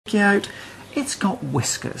check you out. It's got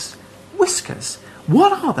whiskers. Whiskers?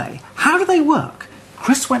 What are they? How do they work?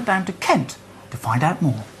 Chris went down to Kent to find out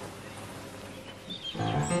more.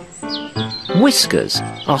 Whiskers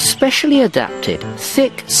are specially adapted,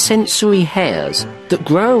 thick sensory hairs that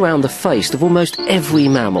grow around the face of almost every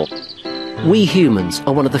mammal. We humans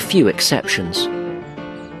are one of the few exceptions.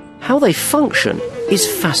 How they function is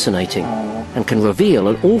fascinating and can reveal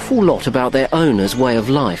an awful lot about their owner's way of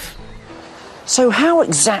life. So how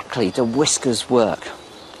exactly do whiskers work?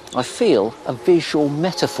 I feel a visual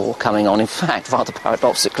metaphor coming on. In fact, rather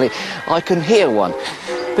paradoxically, I can hear one.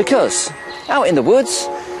 Because out in the woods,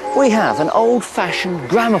 we have an old-fashioned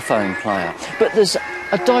gramophone player. But there's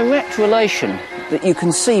a direct relation that you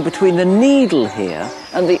can see between the needle here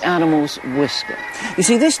and the animal's whisker. You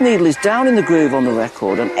see, this needle is down in the groove on the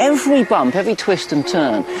record, and every bump, every twist and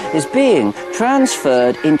turn is being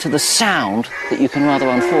transferred into the sound that you can rather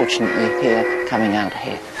unfortunately hear coming out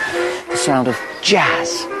here. The sound of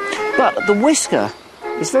jazz. But the whisker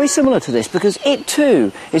is very similar to this because it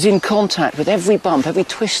too is in contact with every bump, every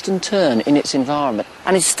twist and turn in its environment.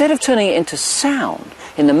 And instead of turning it into sound,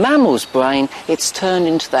 in the mammal's brain, it's turned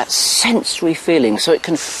into that sensory feeling so it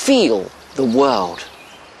can feel the world.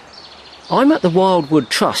 I'm at the Wildwood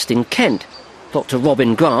Trust in Kent. Dr.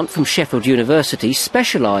 Robyn Grant from Sheffield University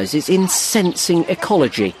specialises in sensing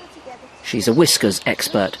ecology. She's a whiskers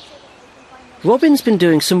expert. Robyn's been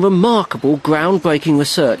doing some remarkable groundbreaking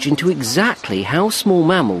research into exactly how small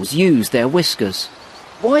mammals use their whiskers.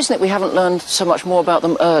 Why isn't it we haven't learned so much more about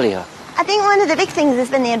them earlier? I think one of the big things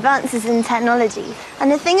has been the advances in technology.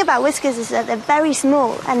 And the thing about whiskers is that they're very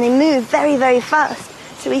small and they move very, very fast.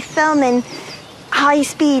 So we film in high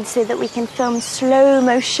speed so that we can film slow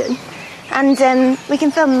motion. And we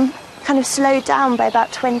can film kind of slowed down by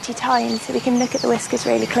about 20 times so we can look at the whiskers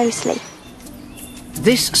really closely.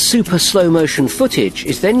 This super slow-motion footage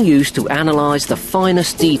is then used to analyse the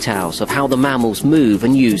finest details of how the mammals move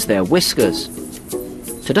and use their whiskers.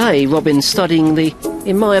 Today, Robyn's studying the,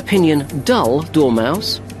 in my opinion, dull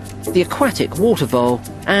dormouse, the aquatic water vole,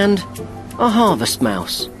 and a harvest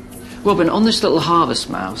mouse. Robyn, on this little harvest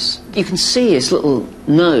mouse, you can see his little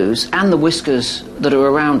nose and the whiskers that are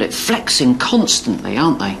around it flexing constantly,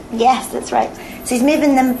 aren't they? Yes, that's right. So he's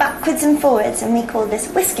moving them backwards and forwards, and we call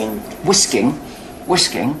this whisking. Whisking?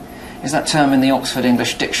 Whisking? Is that term in the Oxford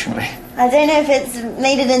English Dictionary? I don't know if it's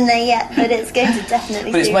made it in there yet, but it's going to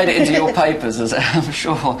definitely But it's soon. made it into your papers, is it? I'm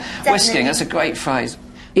sure. Definitely. Whisking, that's a great phrase.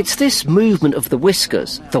 It's this movement of the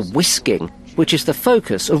whiskers, the whisking, which is the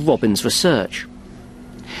focus of Robyn's research.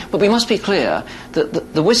 But we must be clear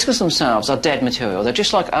that the whiskers themselves are dead material. They're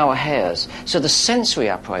just like our hairs. So the sensory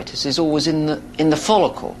apparatus is always in the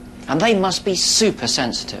follicle. And they must be super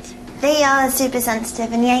sensitive. They are super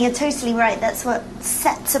sensitive, and yeah, you're totally right. That's what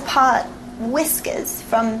sets apart whiskers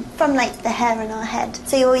from like the hair on our head.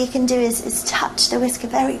 So all you can do is touch the whisker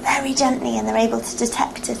very, very gently, and they're able to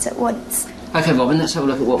detect it at once. OK, Robyn, let's have a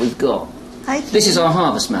look at what we've got. Okay. This is our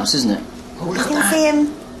harvest mouse, isn't it? Oh, look you at can see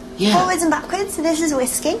him yeah. forwards and backwards, so this is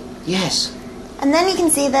whisking. Yes. And then you can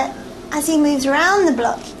see that as he moves around the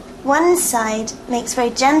block, one side makes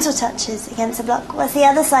very gentle touches against the block, whilst the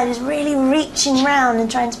other side is really reaching round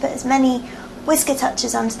and trying to put as many whisker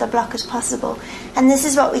touches onto the block as possible. And this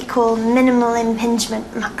is what we call minimal impingement,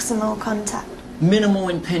 maximal contact. Minimal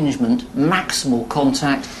impingement, maximal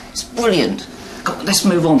contact. It's brilliant. God, let's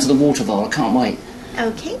move on to the water vole. I can't wait.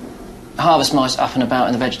 OK. Harvest mice up and about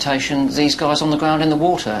in the vegetation, these guys on the ground in the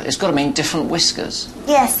water. It's got to mean different whiskers.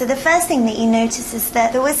 Yes, so the first thing that you notice is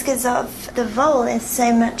that the whiskers of the vole is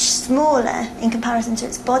so much smaller in comparison to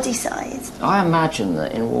its body size. I imagine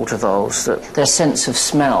that in water voles that their sense of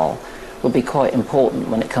smell would be quite important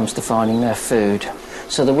when it comes to finding their food.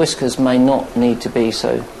 So the whiskers may not need to be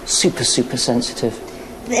so super sensitive.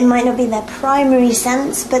 It might not be their primary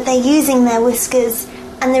sense, but they're using their whiskers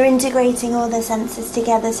and they're integrating all their senses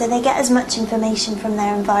together so they get as much information from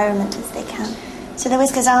their environment as they can. So the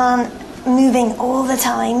whiskers aren't moving all the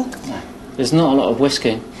time. No, there's not a lot of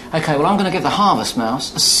whisking. OK, well, I'm going to give the harvest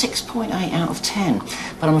mouse a 6.8 out of 10,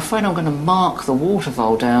 but I'm afraid I'm going to mark the water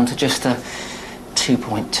vole down to just a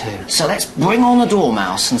 2.2. So let's bring on the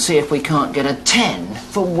dormouse and see if we can't get a 10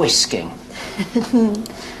 for whisking.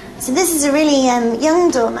 So this is a really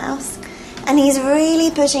young dormouse. And he's really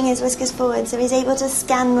pushing his whiskers forward, so he's able to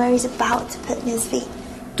scan where he's about to put his feet.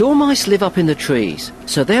 Dormice live up in the trees,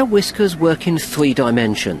 so their whiskers work in 3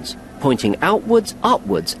 dimensions, pointing outwards,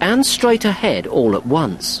 upwards, and straight ahead all at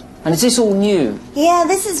once. And is this all new? Yeah,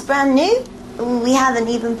 this is brand new. We haven't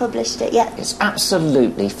even published it yet. It's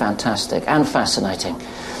absolutely fantastic and fascinating.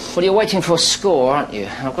 Well, you're waiting for a score, aren't you?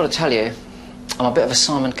 I've got to tell you, I'm a bit of a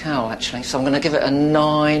Simon Cowell, actually, so I'm going to give it a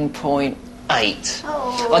 9.8.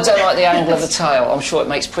 Oh. I don't like the angle of the tail. I'm sure it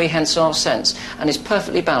makes prehensile sense and is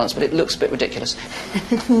perfectly balanced, but it looks a bit ridiculous.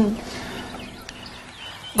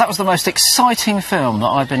 That was the most exciting film that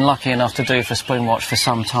I've been lucky enough to do for Spoonwatch for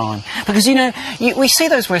some time. Because, you know, we see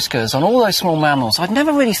those whiskers on all those small mammals. I'd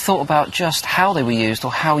never really thought about just how they were used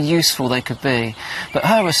or how useful they could be. But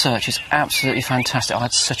her research is absolutely fantastic. I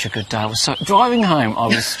had such a good day. Driving home, I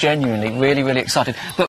was genuinely really, really excited. But